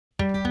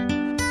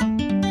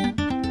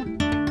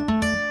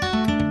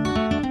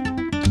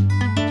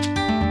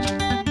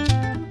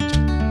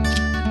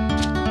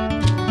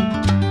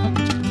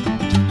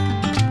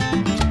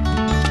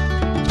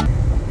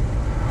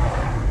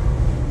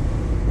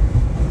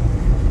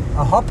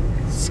a hop,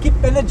 skip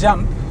and a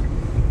jump,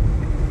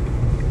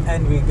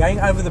 and we're going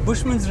over the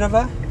Boesmans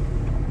River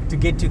to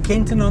get to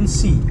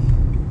Kenton-on-Sea.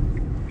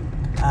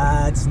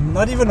 It's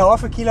not even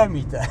half a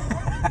kilometer.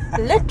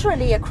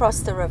 Literally across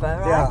the river,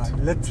 right? Yeah,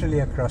 literally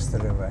across the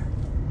river.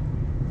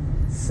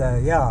 So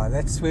yeah,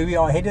 that's where we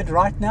are headed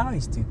right now,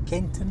 is to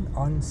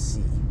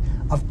Kenton-on-Sea.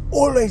 I've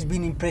always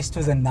been impressed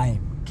with the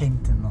name,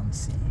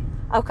 Kenton-on-Sea.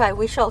 Okay,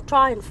 we shall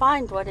try and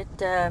find what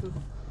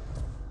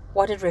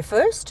it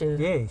refers to.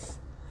 Yes.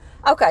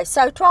 Okay,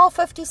 so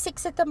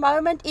 12:56 at the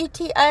moment,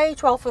 ETA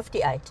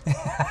 12:58.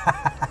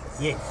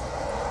 Yes.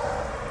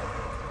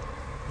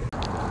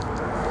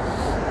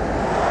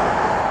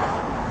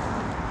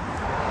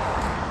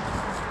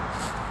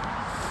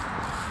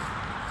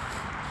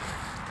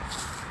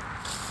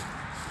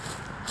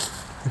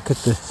 Look at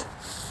this.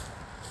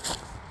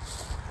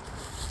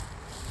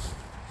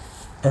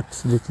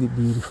 Absolutely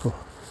beautiful.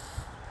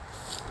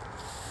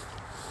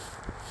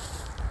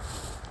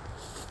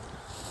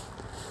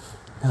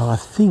 Now I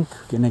think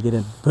we're going to get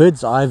a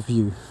bird's eye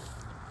view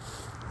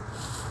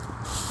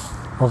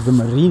of the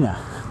marina.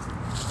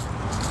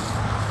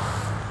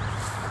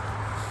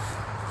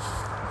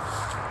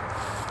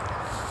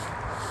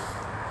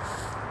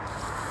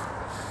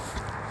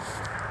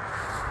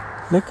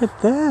 Look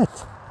at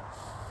that.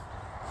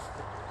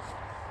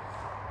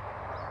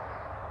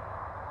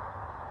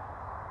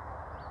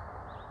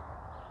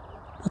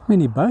 Not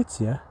many boats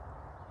here.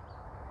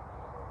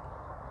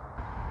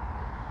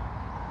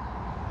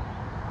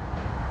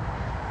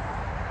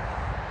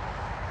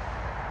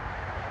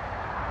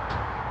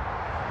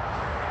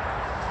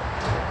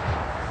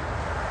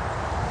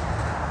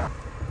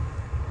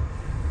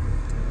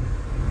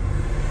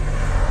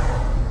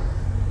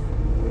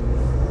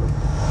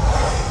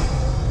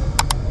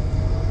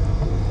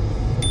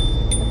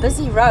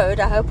 Busy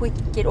road. I hope we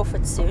can get off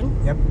it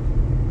soon. Yep,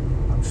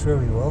 I'm sure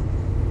we will.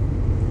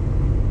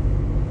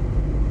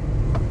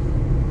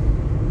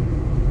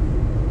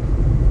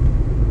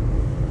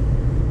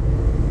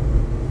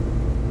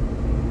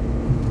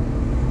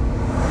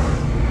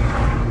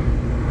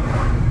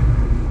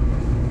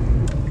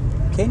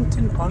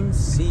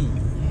 Kenton-on-Sea,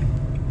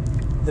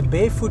 the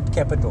barefoot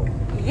capital.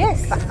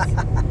 Yes,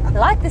 I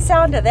like the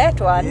sound of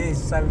that one.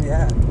 Yes, so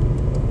yeah.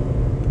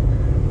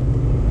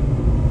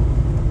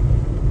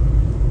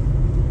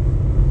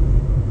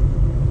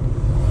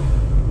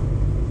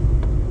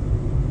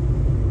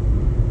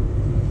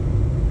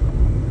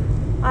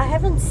 I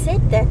haven't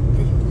said that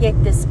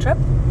yet this trip.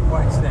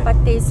 What's that?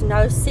 But there's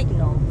no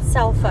signal,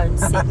 cell phone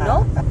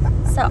signal.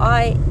 So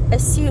I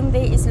assume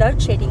there is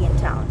load shedding in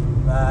town.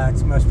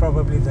 It's most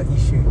probably the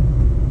issue.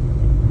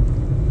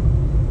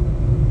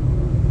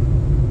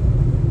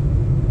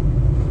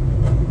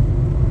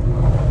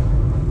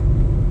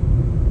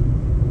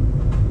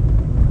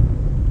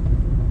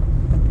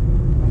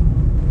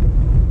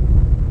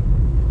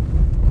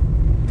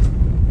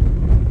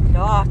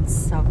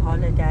 Lots of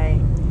holiday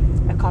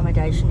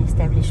accommodation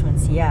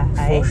establishments here,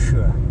 For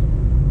sure.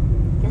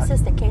 This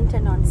is the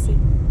Kenton-on-Sea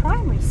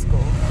Primary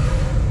School.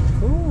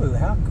 Cool,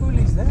 how cool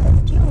is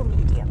that? Dual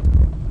medium.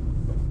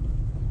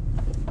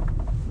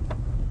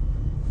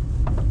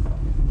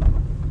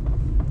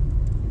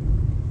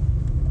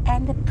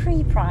 And the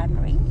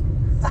pre-primary.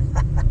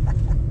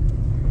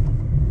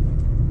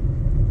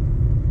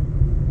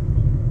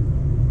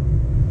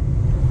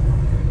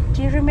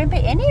 Do you remember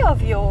any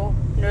of your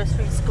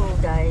nursery school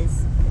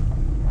days?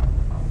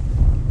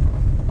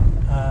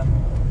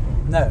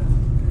 No.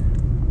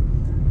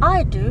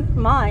 I do,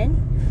 mine.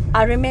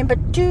 I remember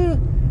two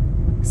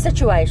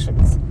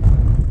situations.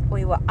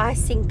 We were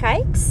icing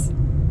cakes.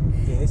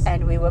 Yes.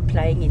 And we were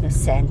playing in a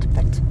sand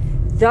pit.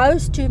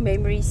 Those two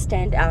memories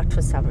stand out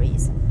for some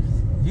reason.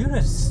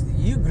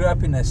 You grew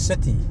up in a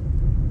city.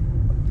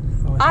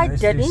 I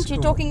didn't.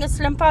 You're talking a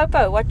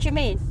Slimpopo. What do you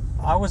mean?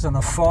 I was on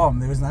a farm.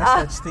 There was no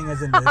such thing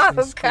as a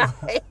nursery school.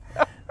 Okay.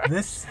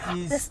 This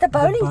is the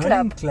bowling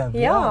club.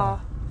 Yeah.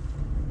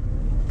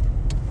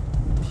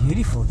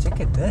 Beautiful.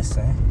 Check at this,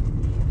 eh?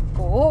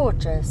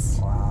 Gorgeous.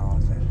 Wow.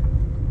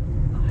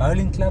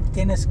 Bowling club,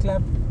 tennis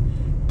club.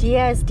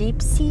 Diaz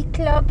Deep Sea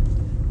Club.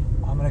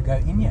 I'm going to go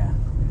in here.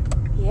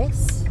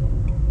 Yes.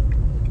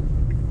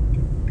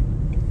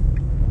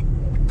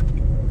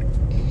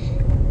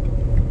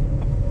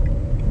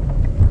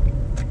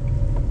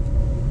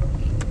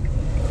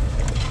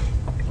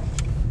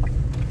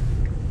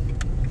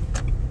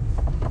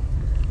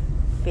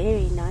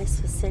 Very nice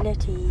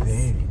facilities.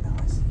 Very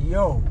nice.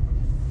 Yo.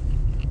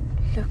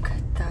 Look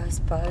at those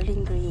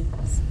bowling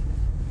greens.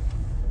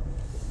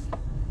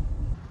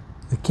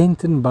 The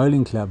Kenton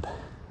Bowling Club.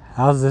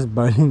 How's this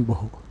bowling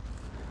ball?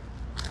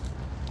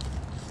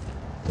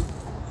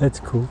 That's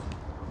cool.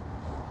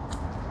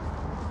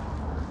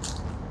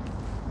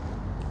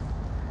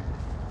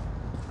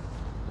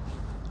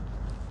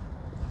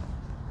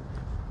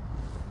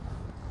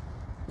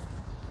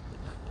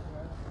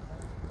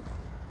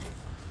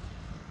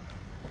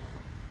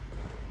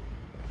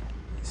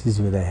 This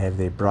is where they have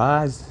their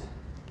bras,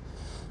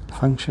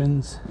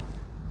 functions.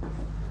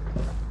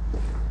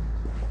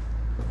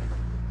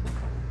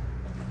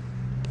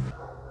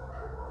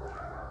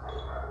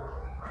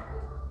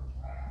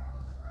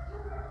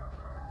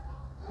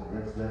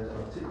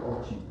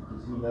 Archie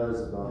because he knows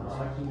about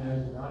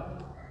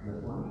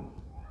that one.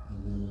 And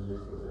then the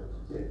rest of that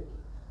to check.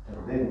 And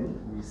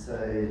then we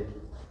say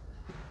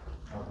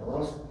our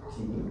last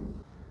team.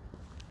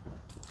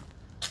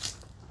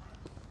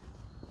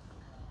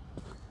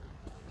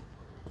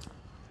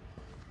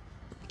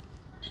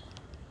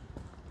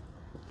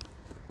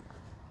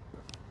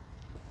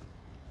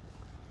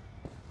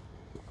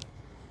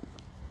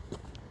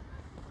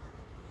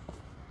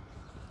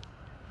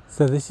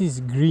 So this is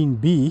green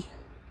B,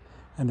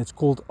 and it's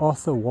called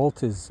Arthur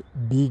Walters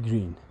B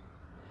green.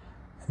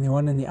 And the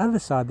one on the other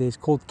side there is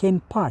called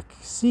Ken Pike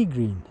C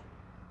green.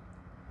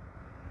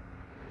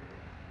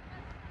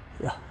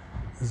 Yeah,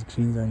 these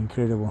greens are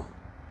incredible.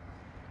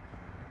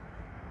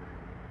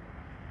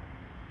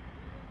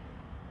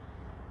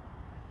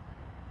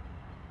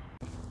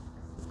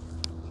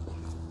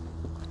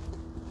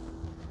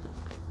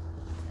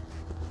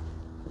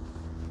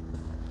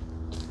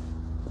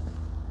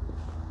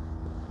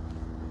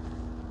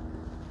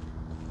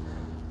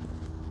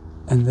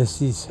 And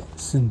this is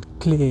St.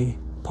 Clair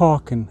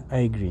Park and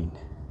A green.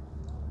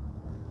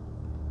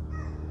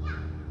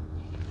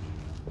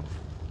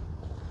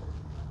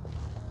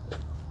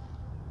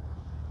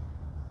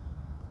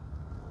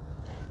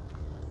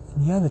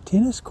 And here are the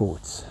tennis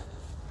courts.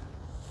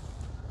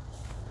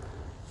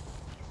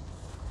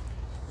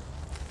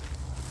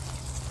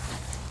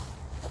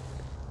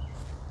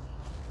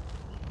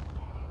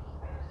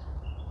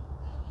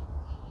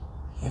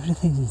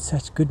 Everything's in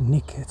such good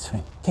nick, it's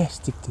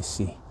fantastic to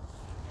see.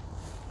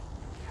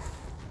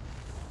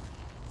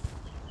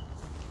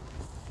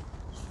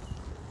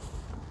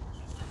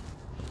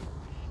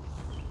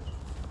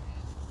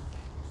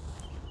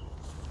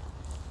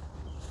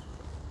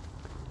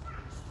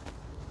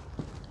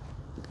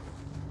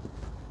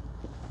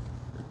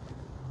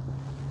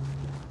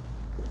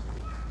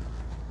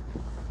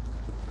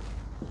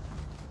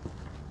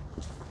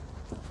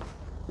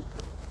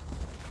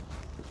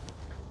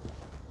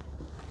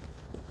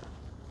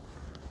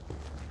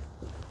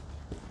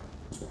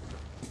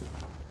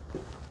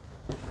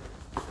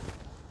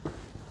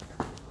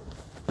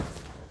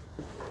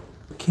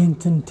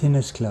 Kenton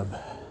Tennis Club.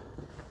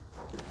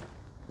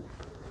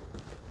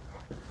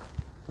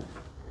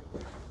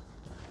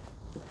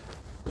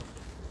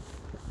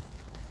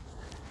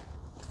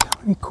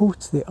 How many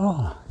courts there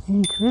are,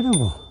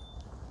 incredible.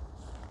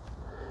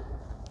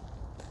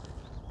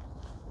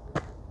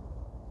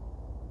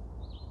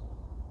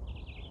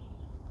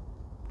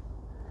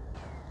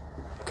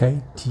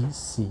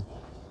 KTC.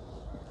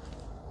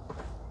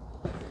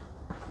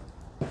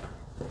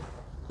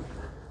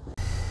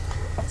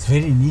 It's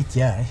very neat,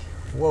 yeah.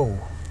 Whoa.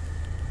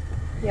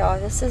 Yeah,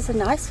 this is a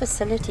nice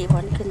facility,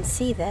 one can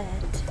see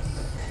that.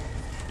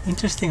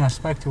 Interesting, I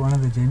spoke to one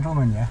of the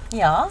gentlemen here,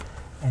 Yeah.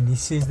 and he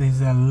says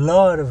there's a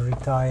lot of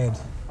retired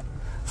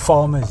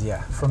farmers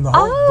here from the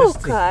whole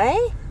district. Okay.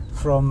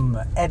 From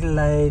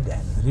Adelaide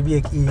and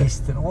Riebeek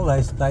East and all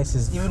those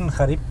places, even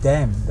Gariep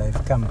Dam,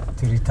 they've come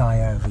to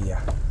retire over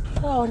here.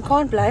 Oh, one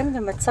can't blame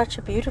them, it's such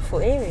a beautiful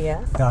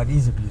area. Yeah, it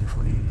is a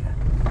beautiful area.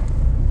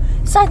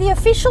 So the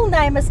official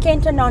name is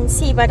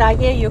Kenton-on-Sea, but I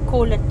hear you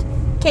call it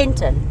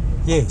Kenton.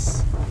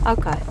 Yes.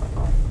 Okay.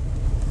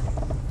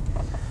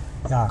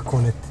 Yeah, I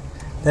call it,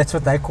 that's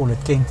what they call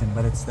it, Kenton,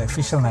 but it's the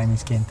official name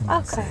is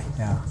Kenton-on-Sea. Okay.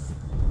 Yeah.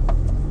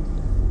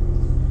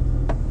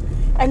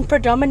 And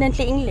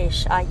predominantly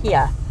English, I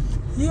hear.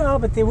 Yeah,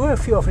 but there were a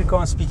few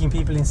Afrikaans speaking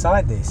people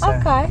inside there. So,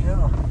 Okay.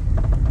 Yeah.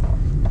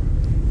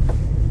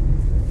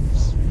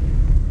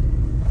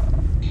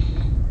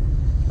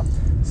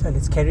 So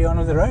let's carry on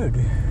with the road.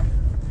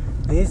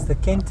 There's the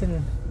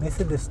Kenton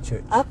Methodist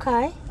Church.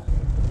 Okay.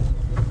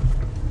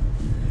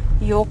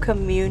 Your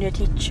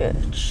community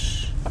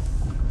church.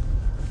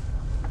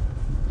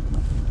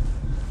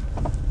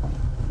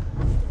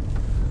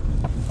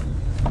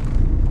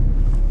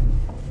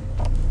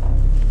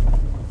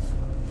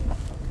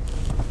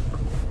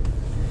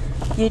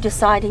 You're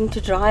deciding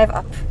to drive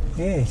up.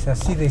 Yes, I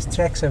see there's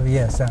tracks over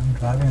here, so I'm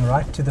driving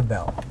right to the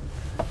bell.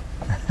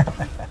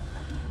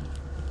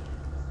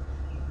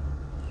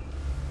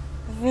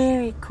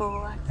 Very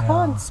cool. I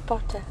can't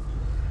spot a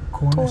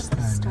Cornerstone.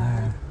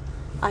 cornerstone.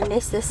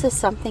 Unless this is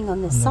something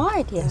on the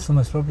side here. This will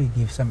most probably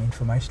give some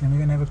information, and we're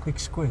going to have a quick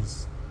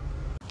squiz.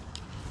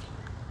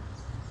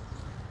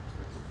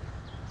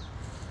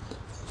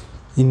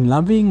 In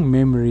loving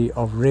memory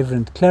of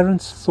Reverend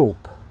Clarence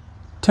Thorpe,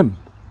 Tim,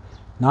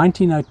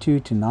 1902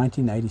 to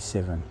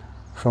 1987,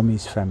 from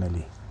his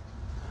family.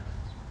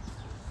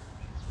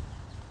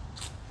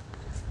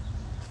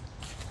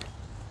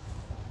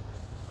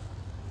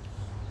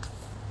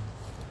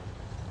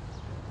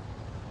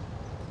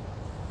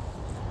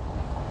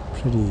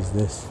 Pretty is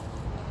this.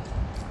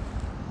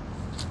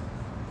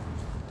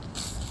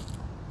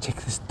 Check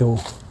this door.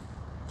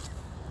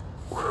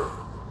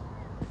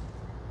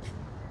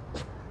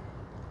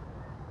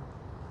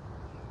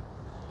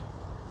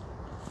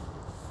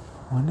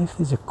 I wonder if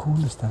there's a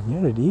cornerstone.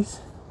 Here it is.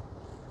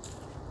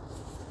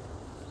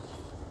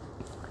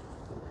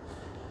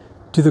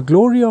 To the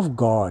glory of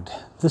God,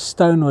 this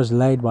stone was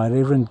laid by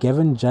Reverend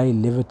Gavin J.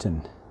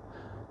 Leverton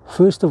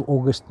 1st of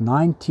August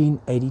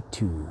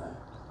 1982.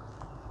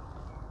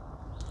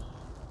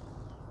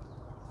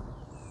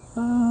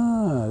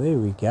 Ah, there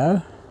we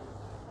go.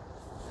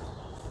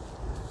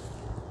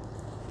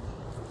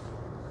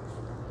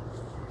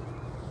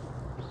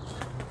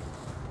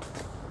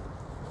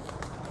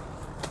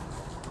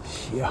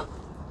 Yeah.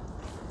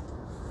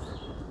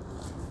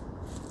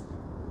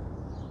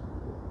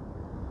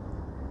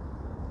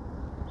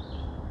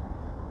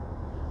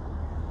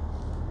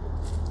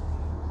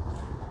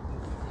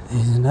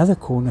 There's another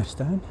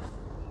cornerstone.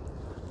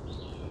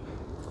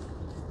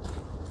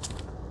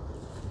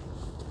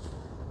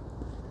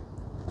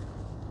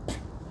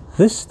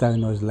 This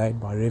stone was laid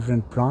by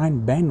Reverend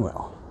Brian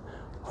Banwell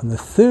on the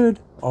 3rd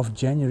of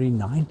January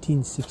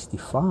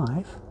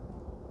 1965.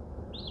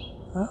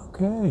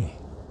 Okay.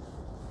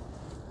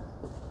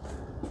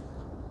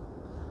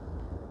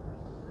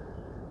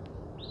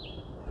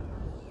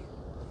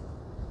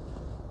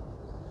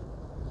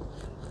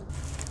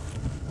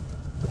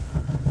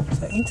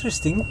 So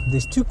interesting,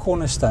 there's two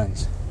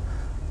cornerstones.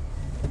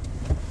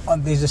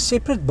 There's a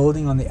separate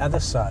building on the other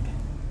side,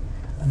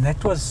 and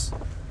that was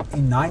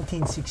in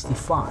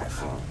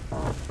 1965,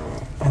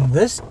 and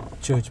this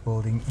church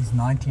building is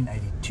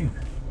 1982.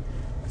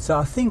 So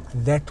I think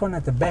that one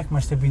at the back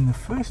must have been the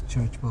first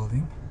church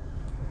building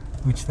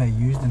which they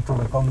used until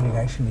the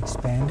congregation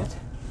expanded,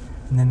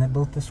 and then they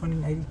built this one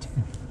in 82.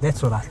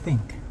 That's what I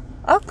think.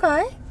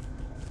 Okay.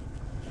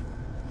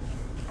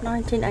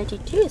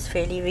 1982 is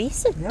fairly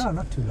recent. Yeah,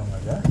 not too long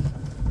ago.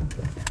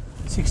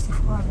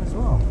 65 as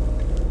well.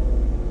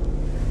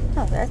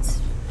 Oh, that's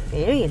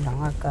very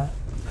long ago.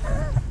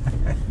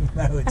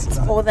 No, it's That's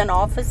not. more than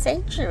half a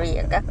century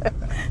ago.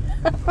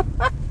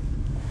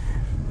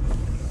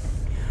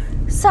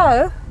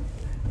 So,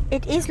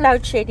 it is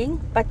load shedding,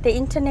 but the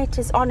internet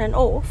is on and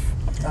off.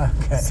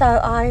 Okay. So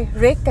I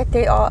read that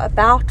there are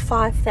about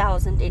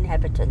 5,000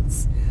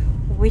 inhabitants,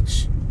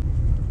 which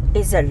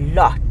is a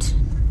lot.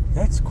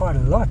 That's quite a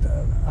lot.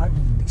 I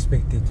didn't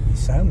expect there to be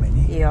so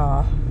many.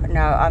 Yeah,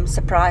 no, I'm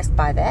surprised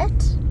by that.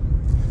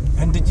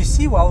 And did you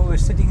see while we were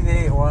sitting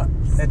there or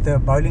at the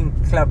bowling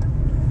club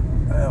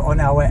on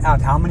our way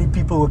out, how many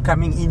people were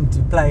coming in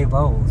to play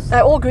bowls? They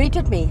all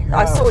greeted me.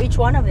 I Oh. saw each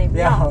one of them.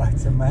 Yeah,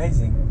 it's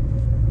amazing.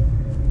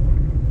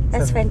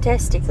 That's So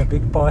fantastic. It's a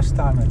big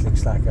pastime, it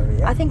looks like, over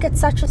here. I think it's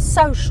such a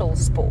social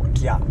sport.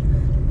 Yeah.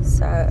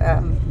 So,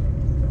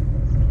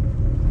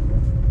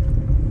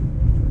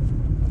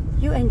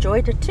 you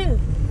enjoyed it too.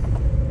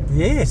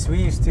 Yes, we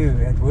used to,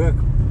 at work,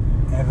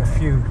 have a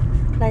few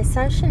Play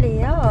socially,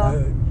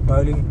 yeah.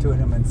 bowling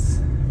tournaments.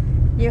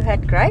 You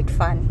had great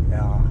fun.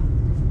 Yeah.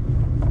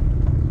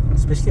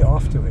 Especially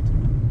afterward.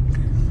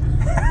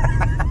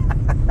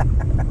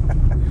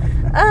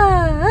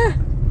 Ah,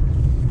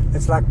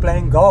 It's like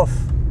playing golf,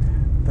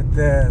 but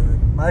the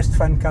most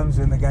fun comes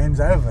when the game's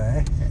over,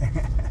 eh?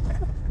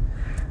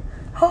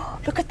 oh,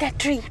 look at that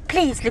tree.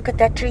 Please look at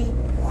that tree.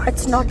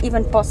 It's not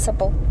even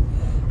possible.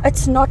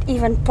 It's not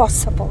even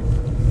possible.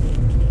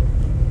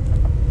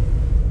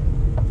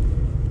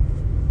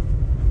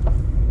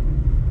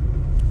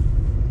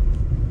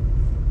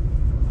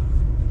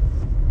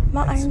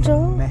 My It's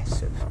angel.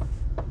 massive.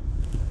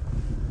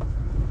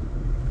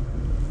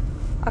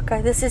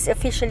 Okay, this is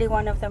officially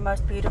one of the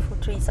most beautiful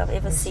trees I've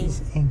ever This seen.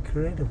 is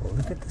incredible.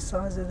 Look at the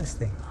size of this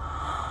thing.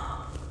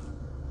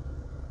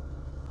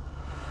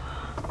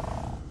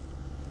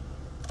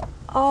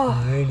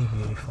 Oh, Really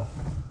beautiful.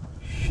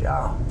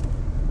 Sure.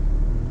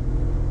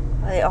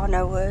 there are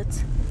no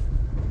words.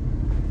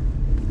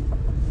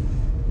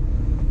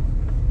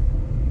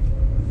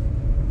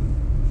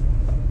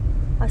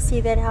 I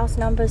see that house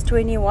number is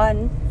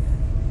 21.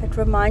 It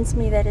reminds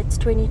me that it's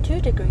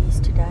 22 degrees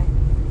today.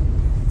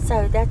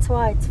 So that's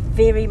why it's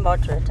very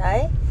moderate,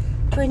 eh?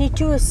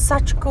 22 is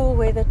such cool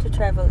weather to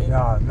travel in.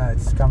 Yeah, no,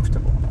 it's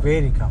comfortable.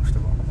 Very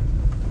comfortable.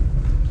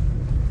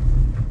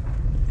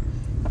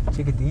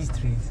 Check out these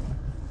trees.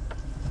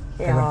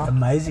 They've got Yeah.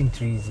 amazing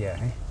trees here,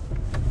 eh?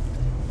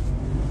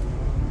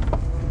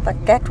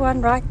 But that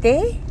one right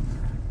there,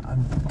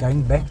 I'm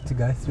going back to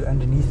go through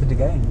underneath it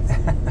again.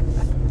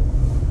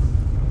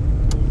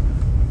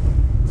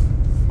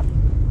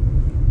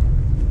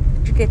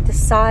 you get the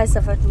size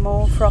of it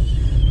more from...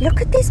 Look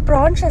at these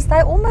branches,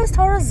 they're almost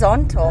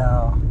horizontal.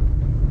 Yeah.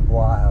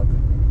 Wild.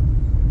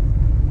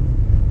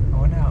 I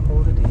wonder how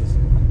old it is.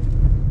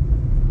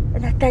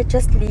 And that they're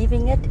just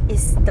leaving it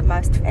is the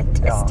most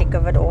fantastic Yeah,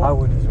 of it all. I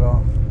would as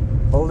well.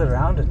 Build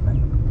around it, man.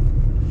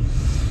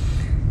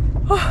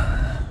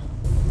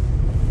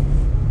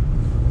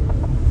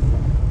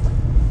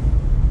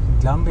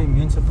 Glambe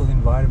Municipal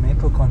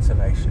Environmental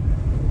Conservation.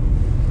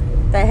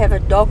 They have a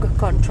dog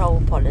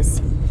control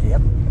policy.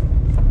 Yep.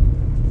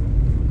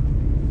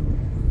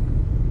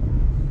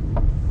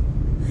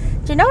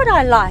 Do you know what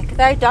I like?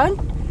 They don't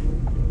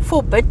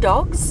forbid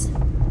dogs,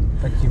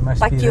 But you must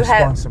but be you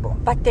responsible.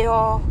 but there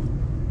are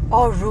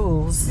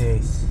rules.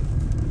 Yes.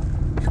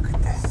 Look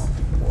at this.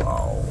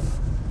 Wow.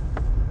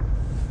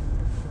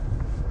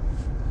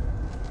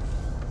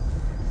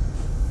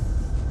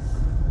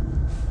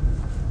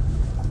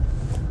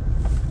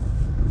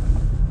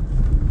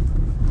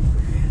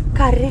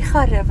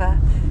 Kariega River.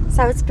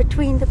 So it's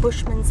between the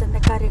Boesmans and the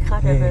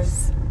Kariega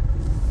Rivers.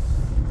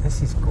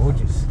 This is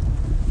gorgeous.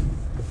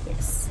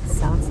 Yes,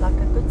 sounds like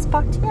a good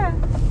spot here.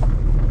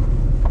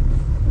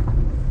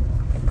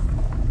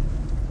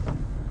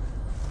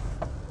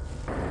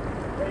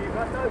 You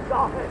got no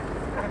dolphin.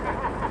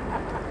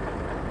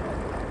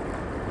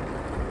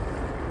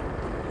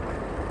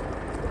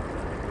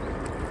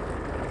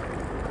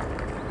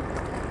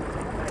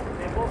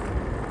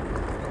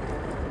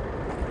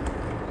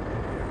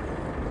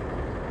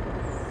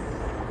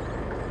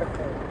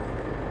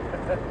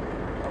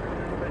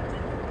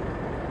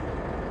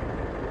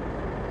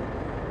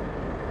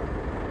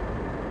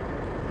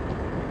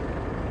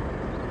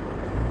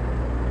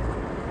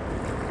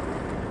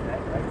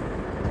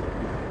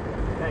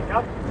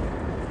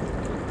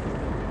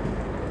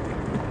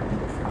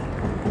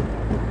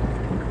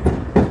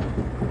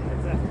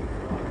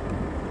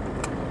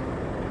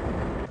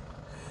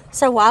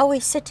 So while we're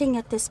sitting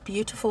at this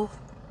beautiful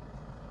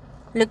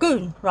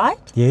lagoon, right?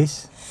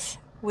 Yes.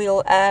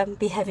 We'll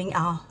be having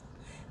our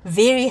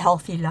very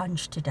healthy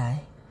lunch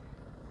today.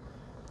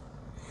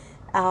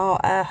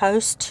 Our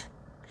host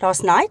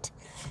last night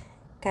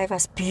gave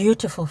us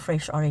beautiful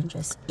fresh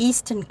oranges,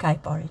 Eastern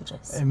Cape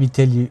oranges. Let me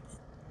tell you,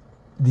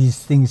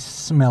 these things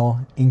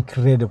smell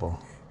incredible.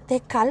 Their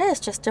colour is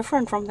just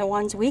different from the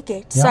ones we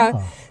get.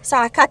 Yeah. So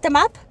I cut them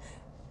up.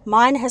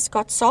 Mine has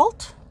got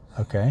salt.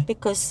 Okay.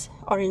 Because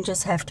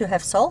oranges have to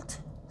have salt.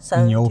 So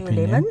In your do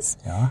opinion, lemons.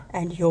 yeah.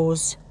 And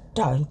yours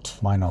don't.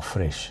 Mine are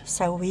fresh.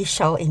 So we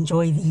shall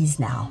enjoy these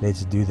now.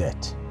 Let's do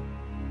that.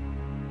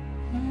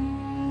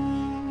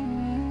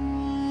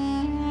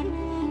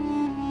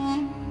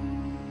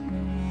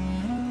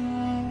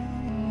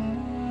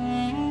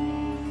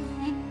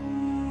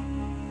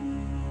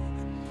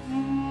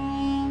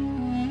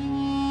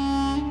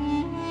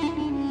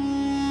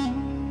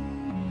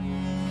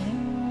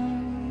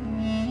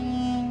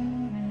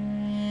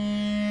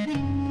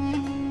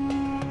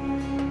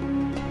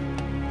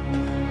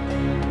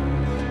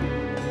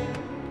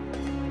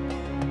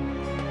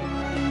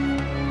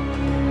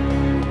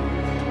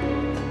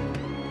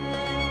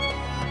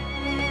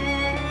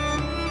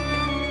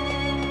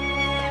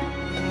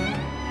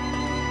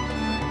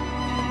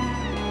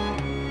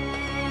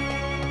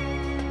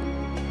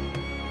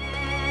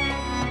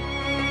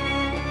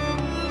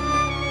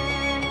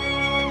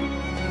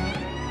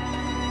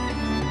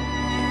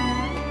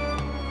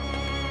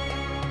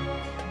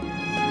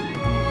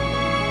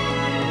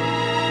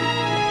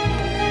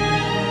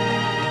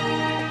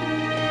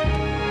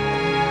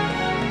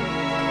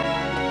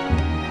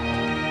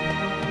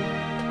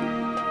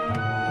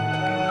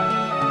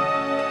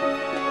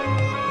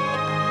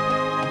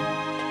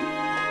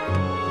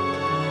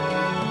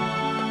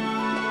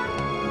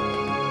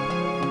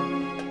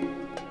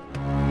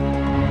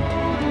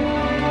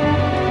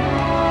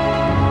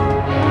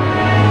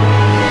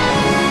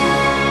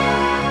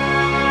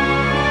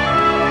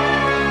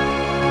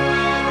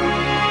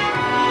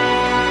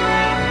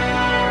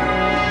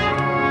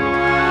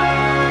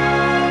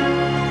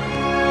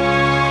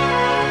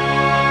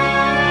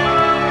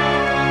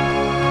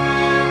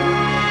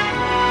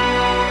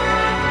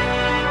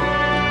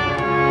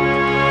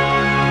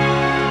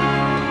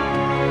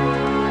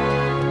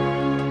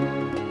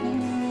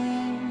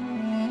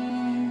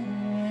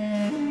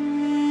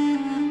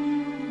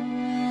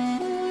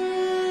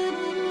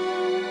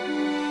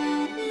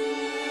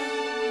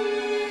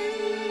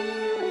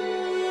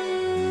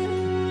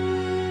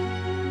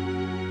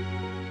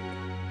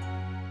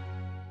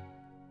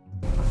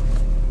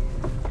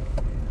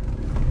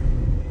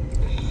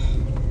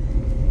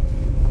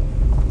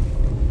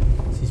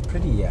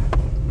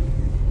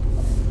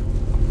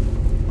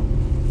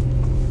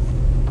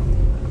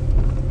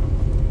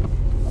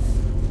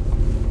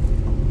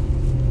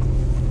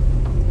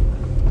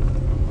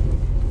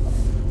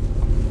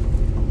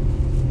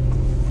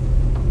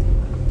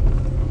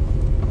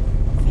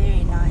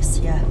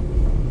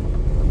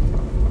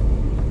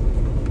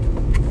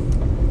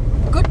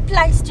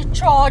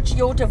 Charge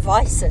your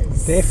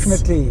devices.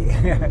 Definitely.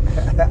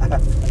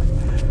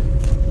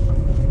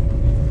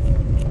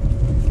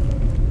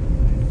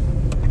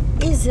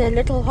 It's a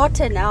little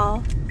hotter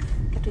now,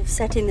 but we've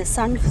sat in the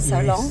sun for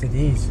so long. Yes, it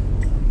is.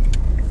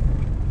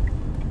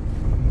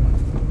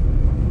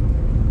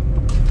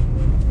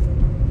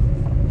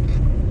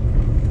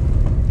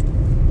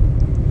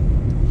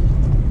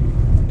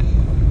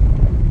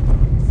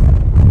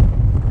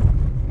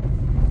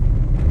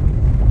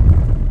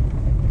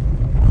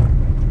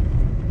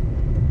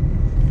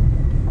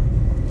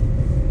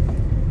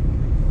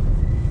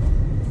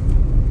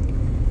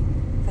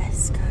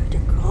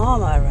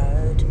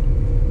 Road.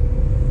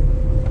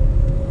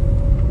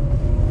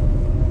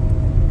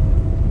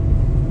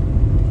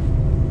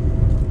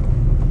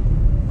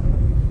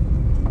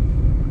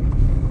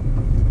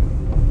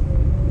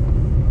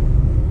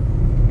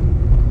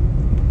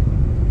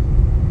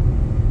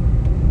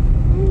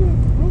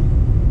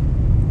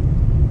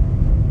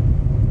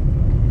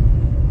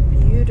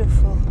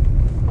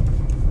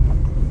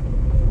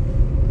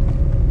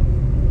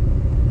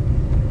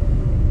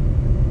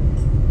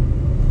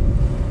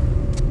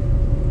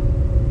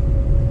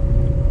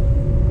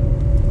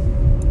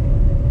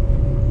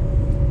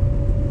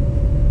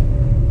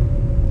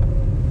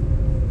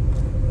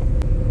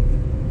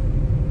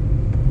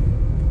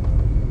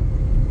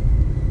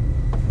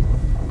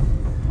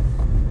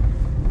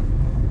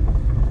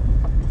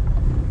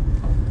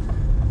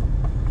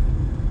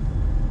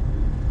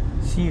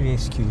 Sea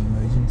rescue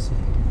emergency.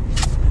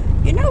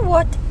 You know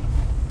what?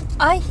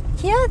 I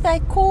hear they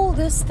call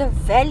this the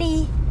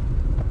Valley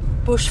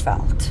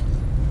Bushveld.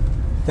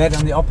 That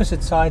on the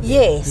opposite side?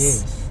 Yes.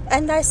 Yes.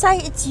 And they say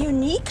it's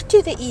unique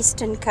to the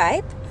Eastern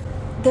Cape.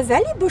 The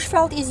Valley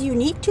Bushveld is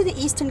unique to the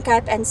Eastern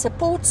Cape and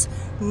supports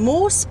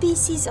more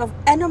species of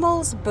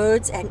animals,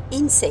 birds and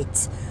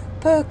insects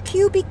per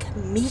cubic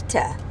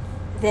meter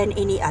than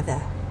any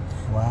other.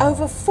 Wow.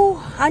 Over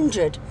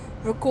 400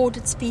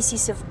 recorded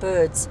species of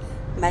birds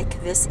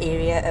make this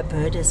area a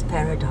birder's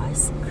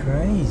paradise.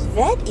 Crazy.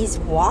 That is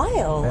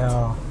wild.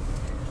 Yeah. Oh,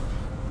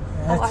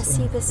 I That's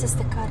see this is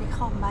the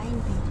Kariega main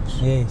beach.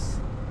 Yes.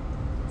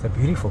 It's a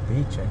beautiful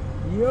beach, eh?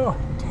 Yeah.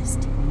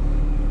 Fantastic.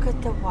 Look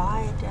at the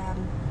wide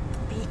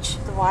beach,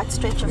 the wide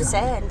stretch of Yeah.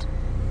 sand.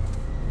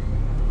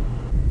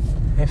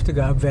 Have to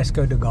go up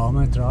Vasco da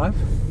Gama Drive.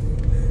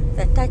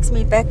 That takes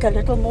me back a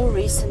little more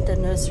recent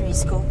than nursery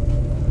school.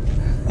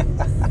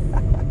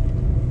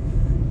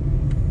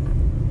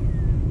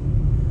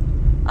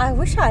 I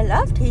wish I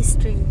loved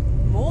history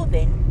more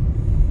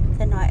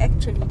than I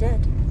actually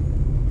did.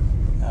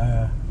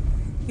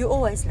 You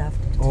always loved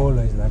it.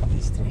 Always loved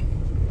history.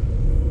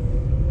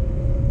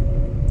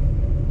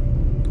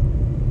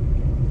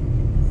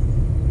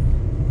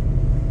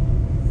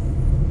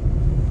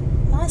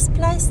 Nice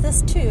place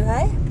this too,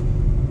 hey?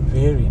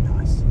 Very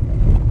nice.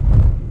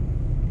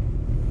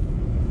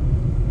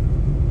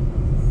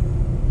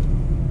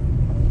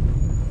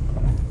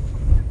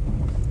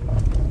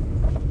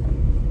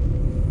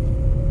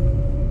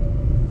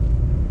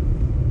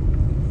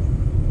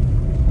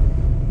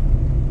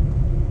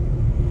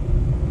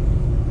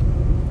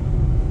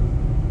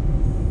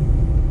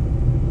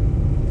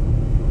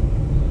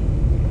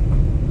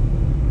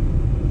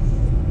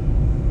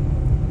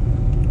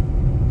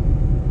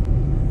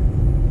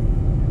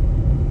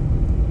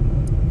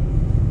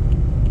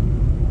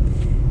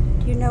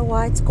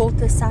 Why it's called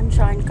the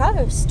Sunshine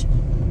Coast.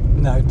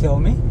 No, tell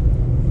me.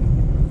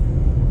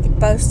 It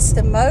boasts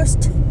the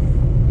most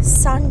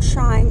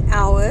sunshine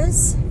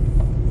hours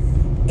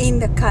in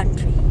the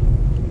country.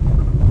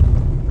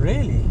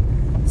 Really?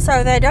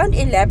 So they don't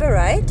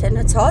elaborate, and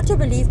it's hard to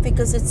believe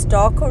because it's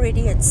dark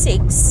already at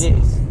 6.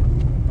 Yes.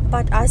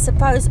 But I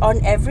suppose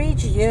on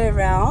average year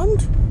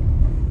round,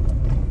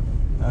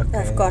 Okay.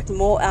 they've got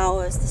more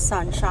hours the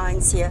sun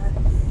shines here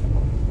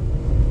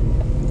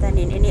than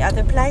in any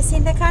other place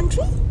in the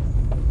country.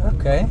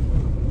 Okay.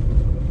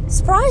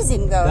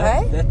 Surprising though,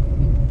 That, eh?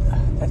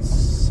 that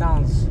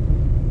sounds...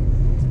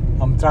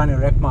 I'm trying to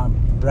wrap my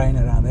brain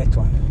around that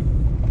one.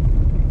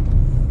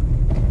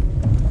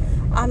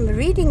 I'm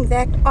reading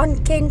that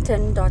on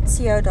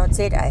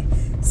Kenton.co.za,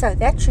 so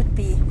that should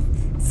be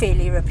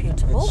fairly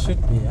reputable. It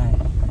should be, eh?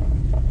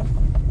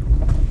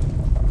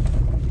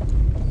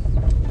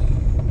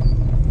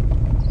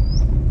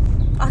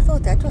 I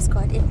thought that was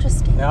quite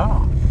interesting.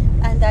 Yeah.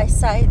 And they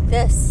say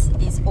this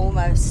is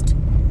almost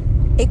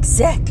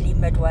exactly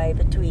midway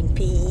between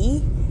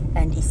PE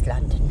and East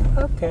London.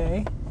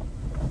 Okay.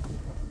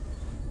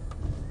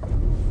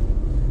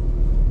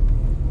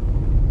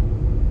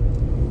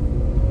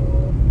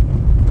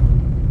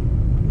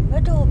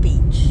 Middle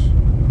Beach.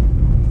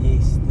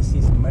 Yes, this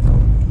is Middle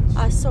Beach.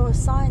 I saw a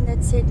sign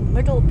that said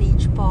Middle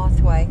Beach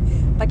Pathway,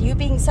 but you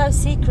being so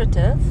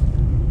secretive.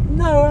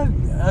 No,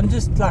 I'm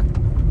just like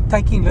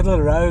taking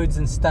little roads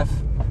and stuff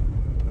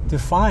to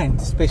find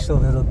special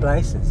little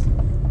places.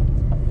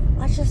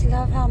 I just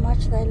love how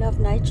much they love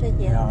nature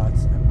here. Yeah,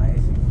 it's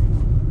amazing.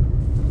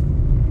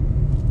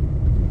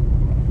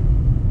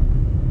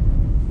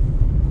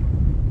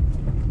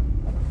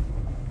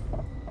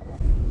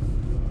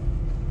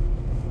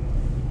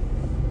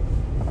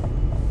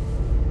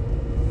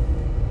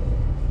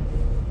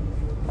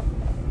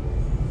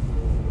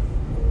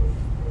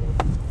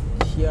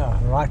 Yeah,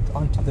 right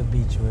onto the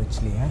beach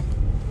virtually, eh?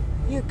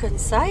 You can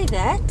say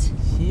that.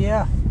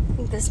 Yeah, I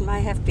think this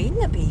may have been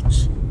the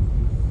beach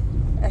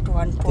at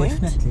one point.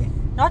 definitely.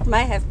 Not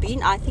may have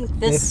been, I think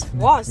this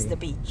Definitely. was the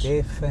beach.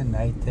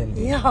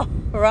 Definitely. Yeah,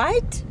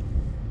 right?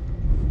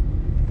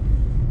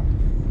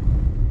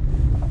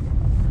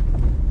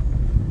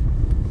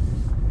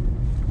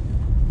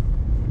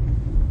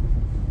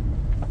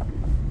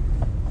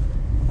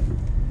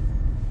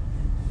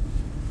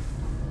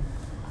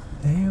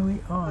 There we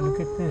are, look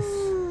at this.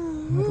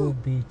 Middle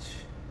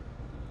Beach.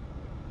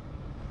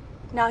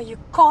 Now you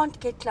can't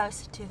get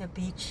closer to the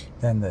beach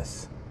Than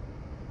this.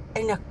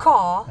 in a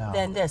car No.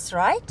 than this,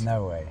 right?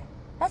 No way.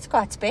 That's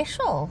quite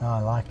special. I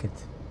like it.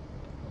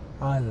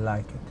 I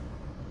like it.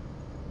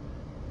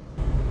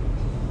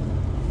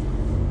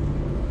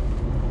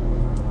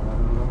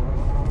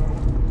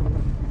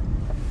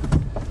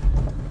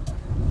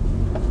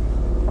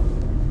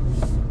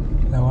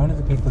 Now why don't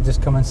the people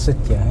just come and sit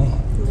here, eh?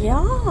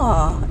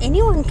 Yeah,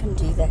 anyone can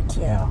do that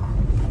here. Yeah.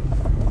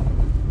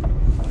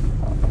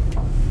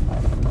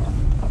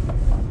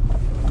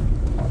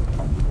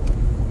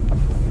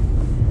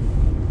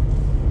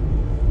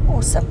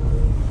 Awesome.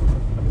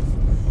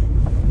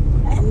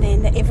 And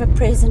then the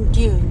ever-present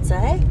dunes,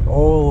 eh?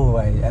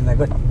 Always. And they've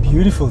got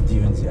beautiful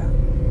dunes here.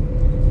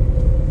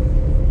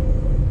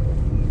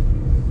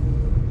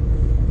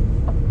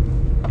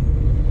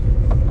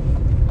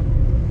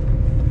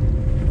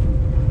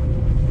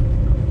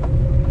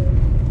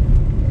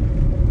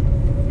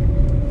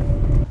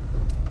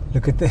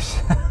 Look at this.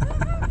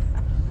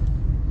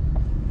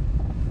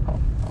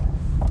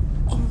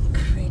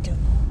 Incredible.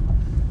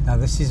 Now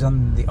this is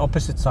on the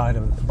opposite side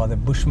of by the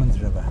Boesmans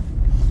River.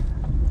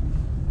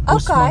 Okay.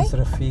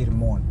 Boesmans River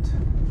Mond.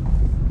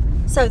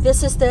 So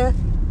this is the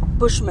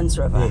Boesmans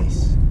River.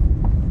 Yes.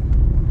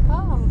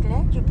 Oh, I'm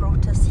glad you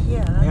brought us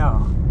here.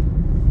 Yeah.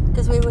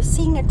 Because we were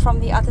seeing it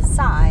from the other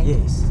side.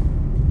 Yes.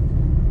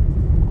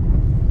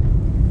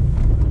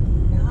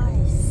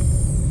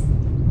 Nice.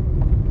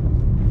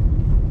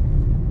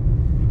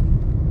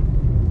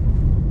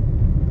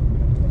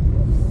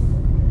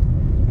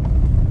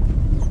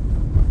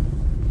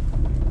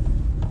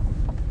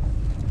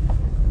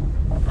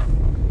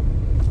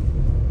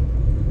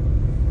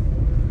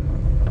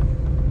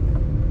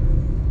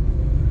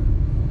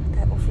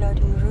 They're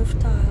offloading roof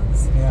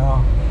tiles.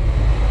 Yeah.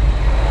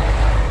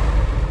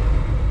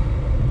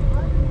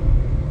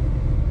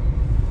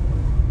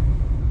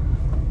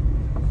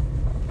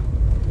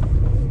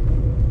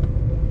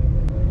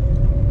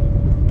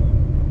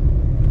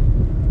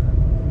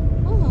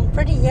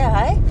 Pretty here,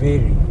 eh?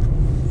 Very.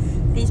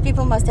 These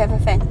people must have a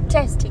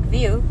fantastic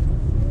view.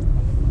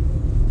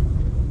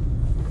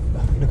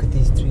 Look at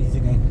these trees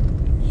again.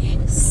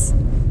 Yes.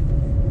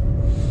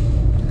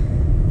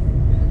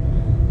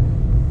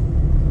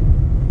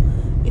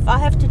 If I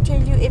have to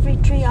tell you every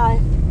tree I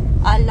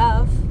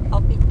love, I'll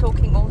be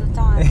talking all the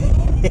time.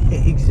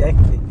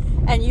 Exactly.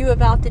 And you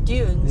about the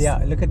dunes. Yeah,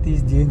 look at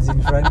these dunes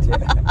in front here.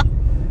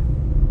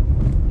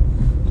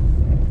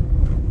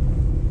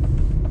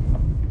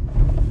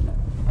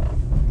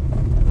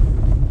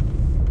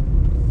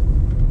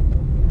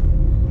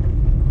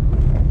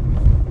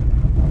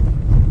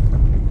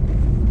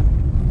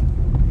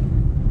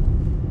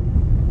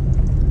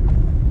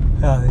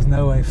 Oh, there's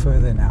no way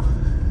further now.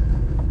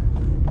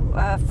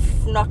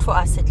 Not for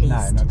us at least.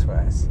 No, not for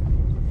us.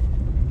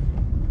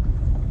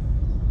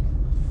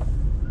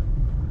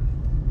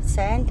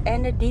 Sand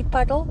and a deep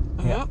puddle?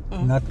 Yeah,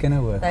 Mm-mm. not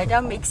gonna work. They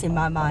don't mix in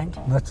my mind.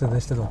 Not with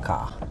this little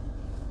car.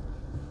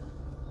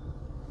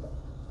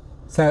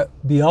 So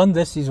beyond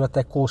this is what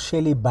they call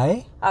Shelley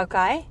Bay,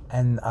 Okay.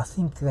 and I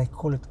think they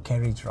call it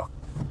Carriage Rock.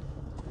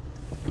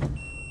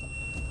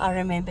 I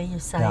remember you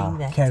saying Yeah,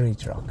 that.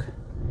 Carriage Rock.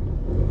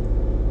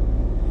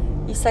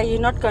 You say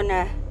you're not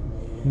gonna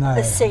No,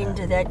 ascend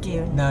to that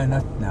dune. no,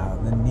 not now.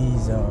 The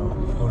knees are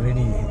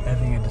already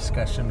having a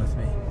discussion with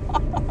me.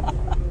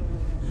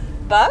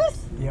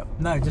 Both? Yep.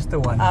 No, just the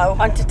one. I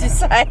wanted to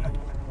say.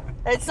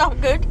 It's not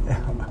good.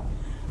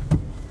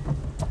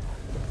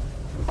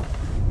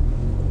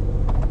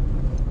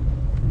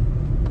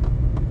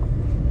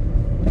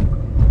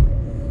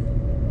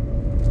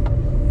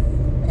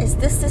 Is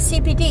this the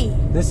CBD?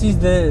 This is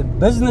the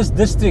business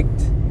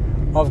district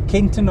of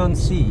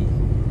Kenton-on-Sea.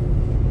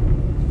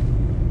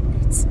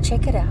 Let's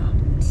check it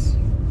out.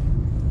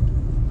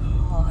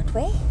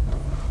 Hardware.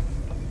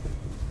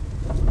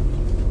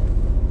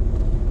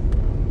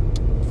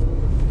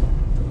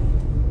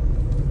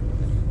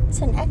 It's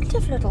an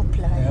active little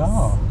place.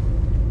 Yeah.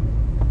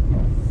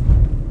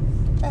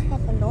 They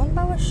have a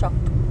lawnmower shop.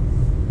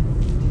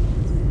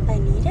 They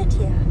need it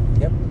here.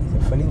 Yep.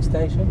 It's a filling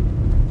station.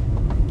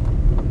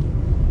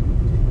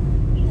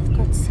 They've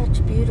got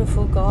such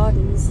beautiful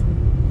gardens.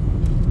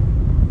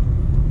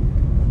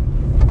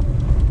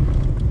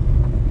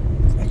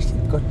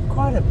 Actually got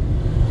quite a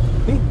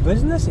big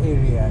business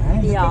area.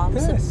 Hey? Look Yeah, at I'm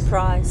this.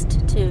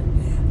 surprised too.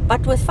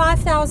 But with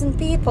 5,000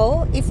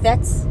 people, if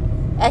that's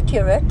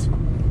accurate,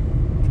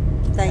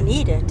 they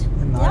need it.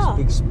 A nice Yeah.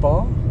 big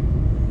spa.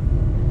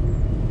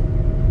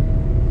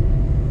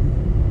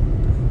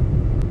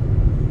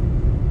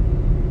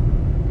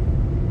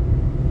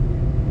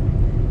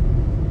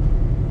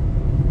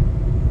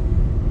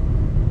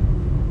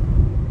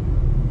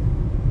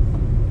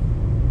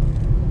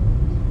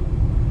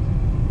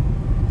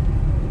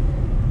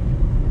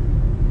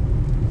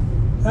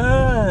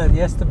 Ah,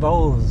 yes, the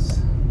bowls.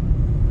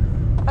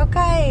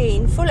 Okay,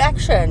 in full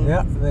action.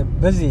 Yeah, they're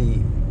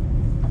busy.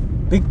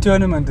 Big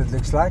tournament, it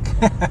looks like.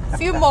 A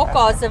few more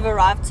cars have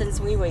arrived since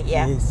we were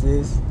here. Yes,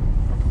 yes.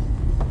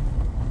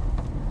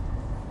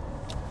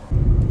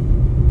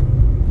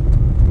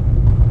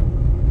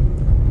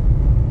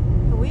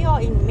 We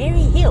are in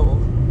Merry Hill.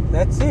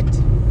 That's it.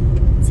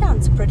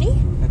 Sounds pretty.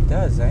 It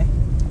does, eh?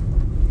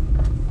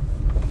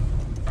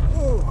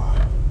 Ooh.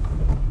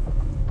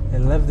 I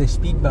love the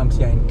speed bumps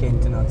here in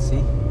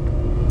Kenton-on-Sea.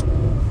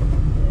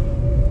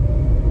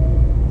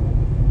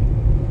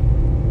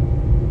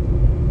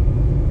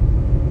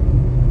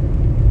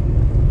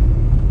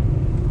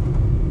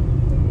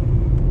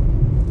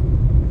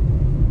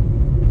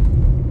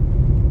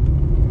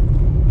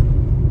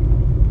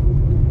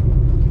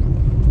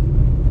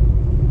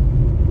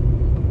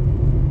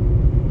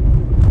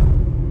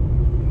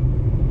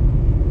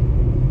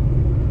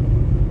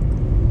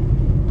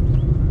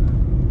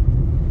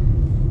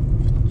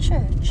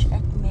 Church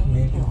at Merry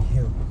Merry Hill.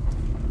 Hill.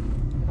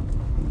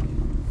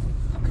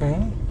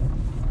 Okay.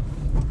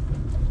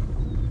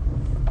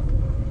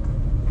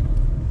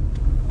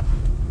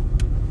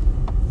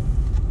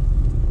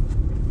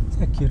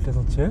 It's a cute cute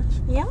little church.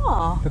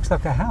 Yeah. Looks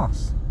like a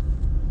house.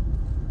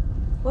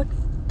 What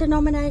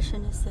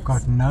denomination is this?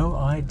 Got no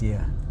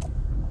idea.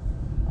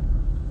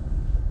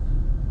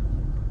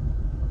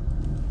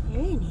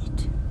 Very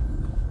neat.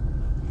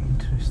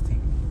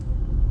 Interesting.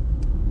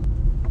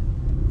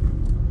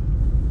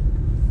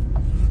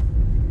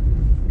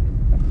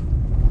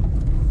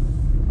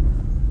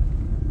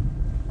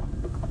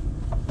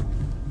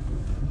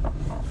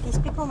 These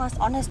people must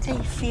honestly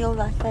feel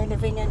like they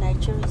live in a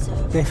nature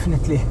reserve.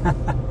 Definitely.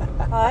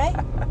 Right?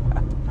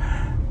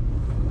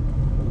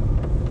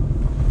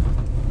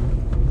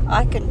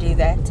 I can do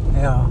that.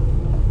 Yeah.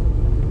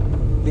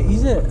 There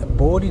is a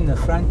board in the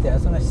front there. I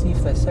just want to see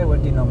if they say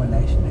what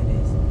denomination it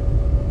is.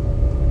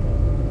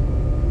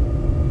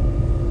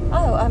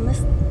 Oh, I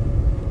missed.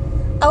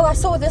 Oh, I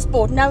saw this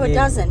board. No, it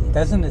Yeah, doesn't.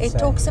 Doesn't it It say?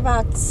 talks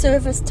about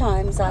service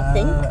times, I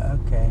think.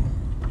 Okay.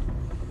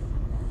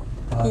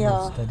 Bible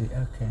Yeah. study.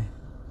 Okay.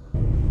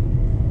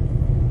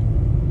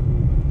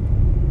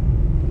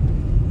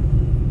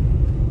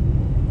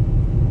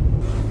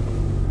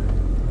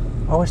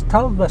 I was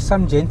told by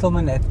some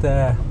gentleman at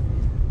the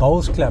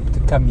Bowls Club to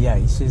come here.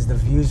 He says the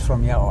views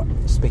from here are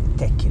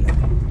spectacular.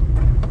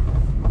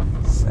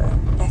 So,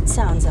 That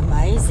sounds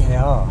amazing.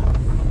 yeah,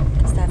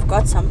 Because they've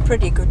got some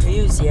pretty good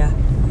views here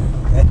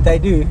that they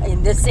do.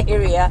 in this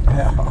area.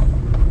 Yeah.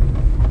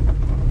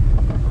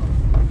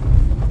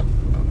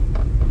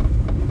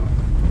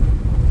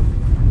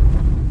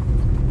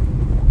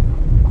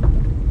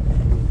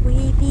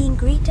 We're being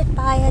greeted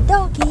by a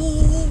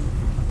doggy.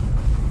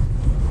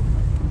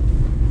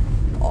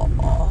 Oh,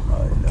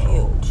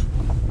 cute.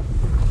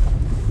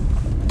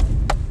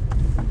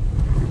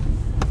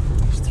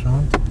 He's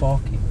trying to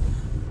park him.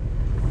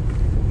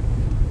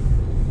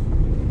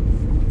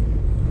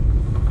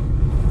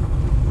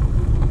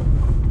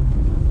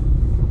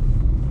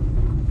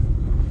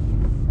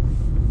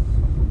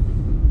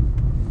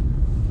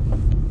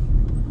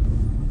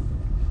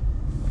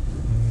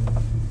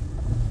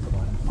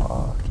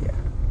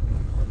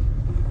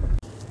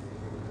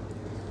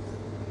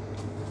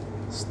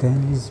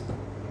 Stanley's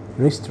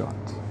restaurant.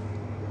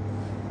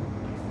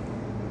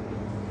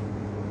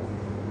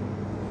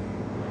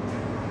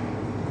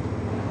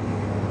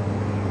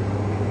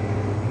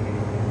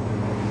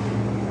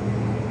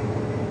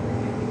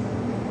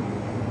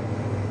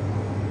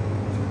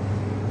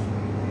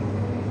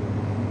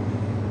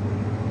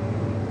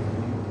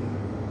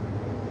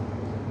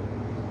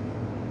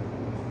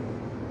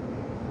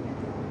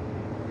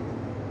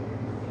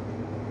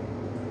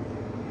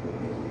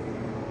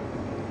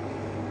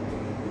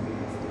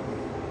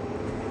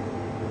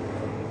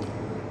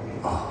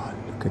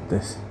 Look at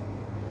this.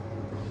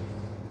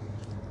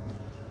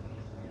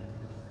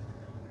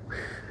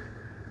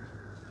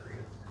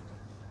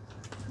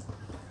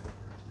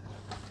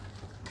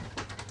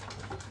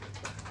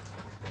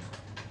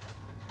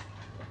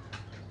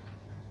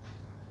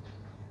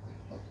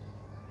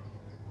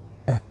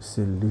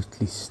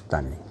 Absolutely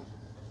stunning.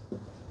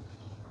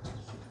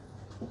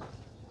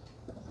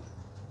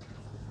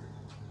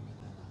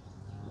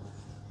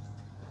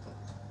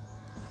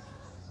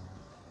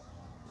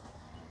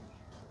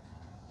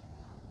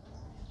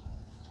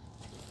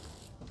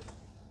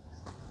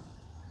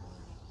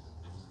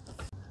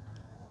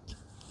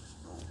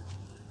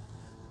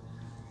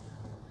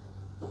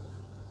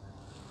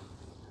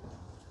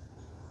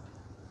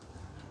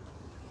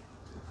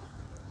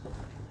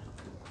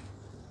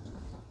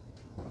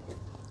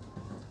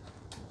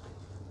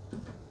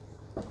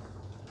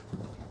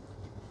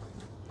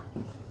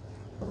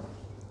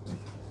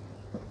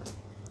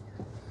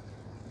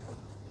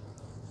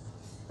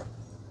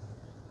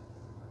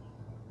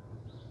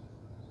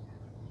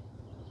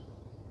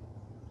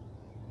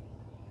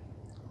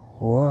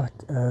 What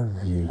a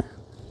view.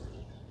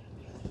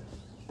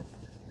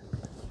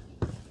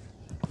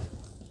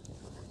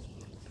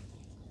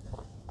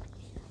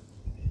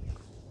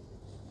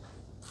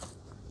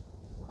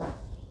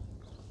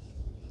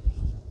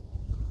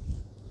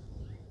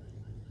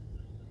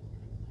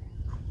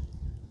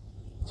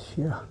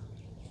 Sure.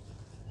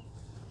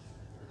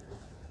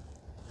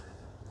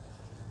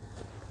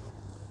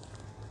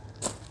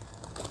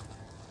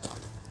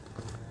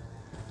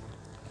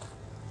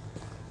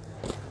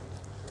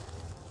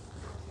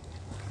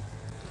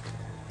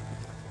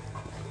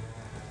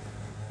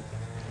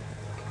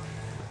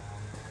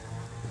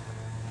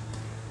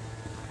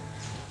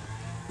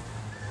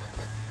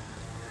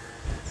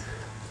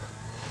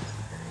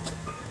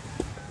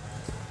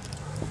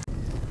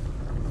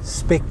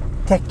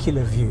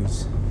 Spectacular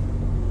views.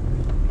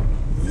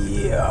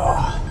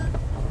 Yeah,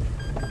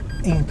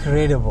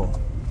 incredible.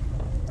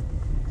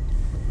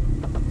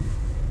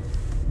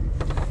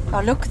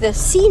 Now look, the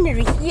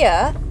scenery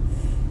here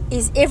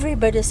is every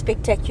bit as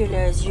spectacular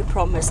as you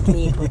promised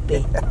me it would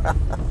be.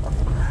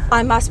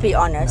 I must be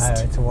honest.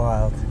 No, it's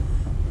wild.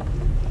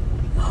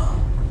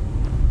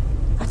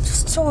 I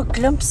just saw a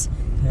glimpse.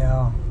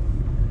 Yeah,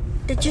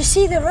 Did you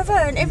see the river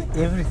and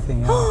everything?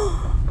 everything.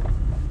 Yeah.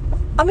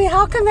 I mean,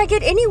 how can they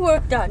get any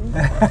work done?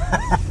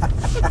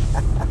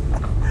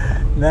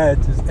 No, it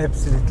was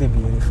absolutely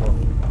beautiful.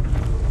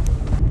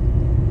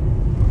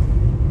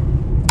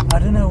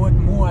 don't know what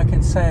more I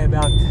can say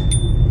about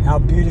how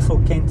beautiful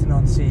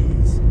Kenton-on-Sea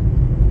is.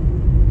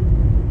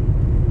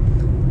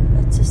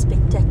 It's a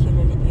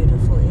spectacularly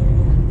beautiful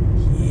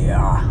area.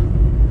 Yeah,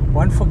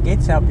 one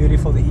forgets how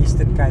beautiful the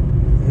Eastern Cape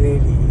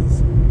really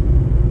is.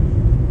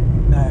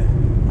 No,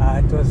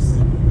 it was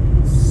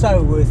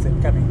so worth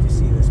it coming to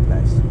see this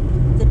place.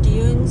 The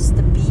dunes,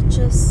 the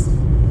beaches,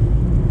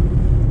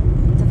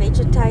 the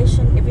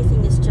vegetation,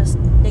 everything is just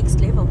next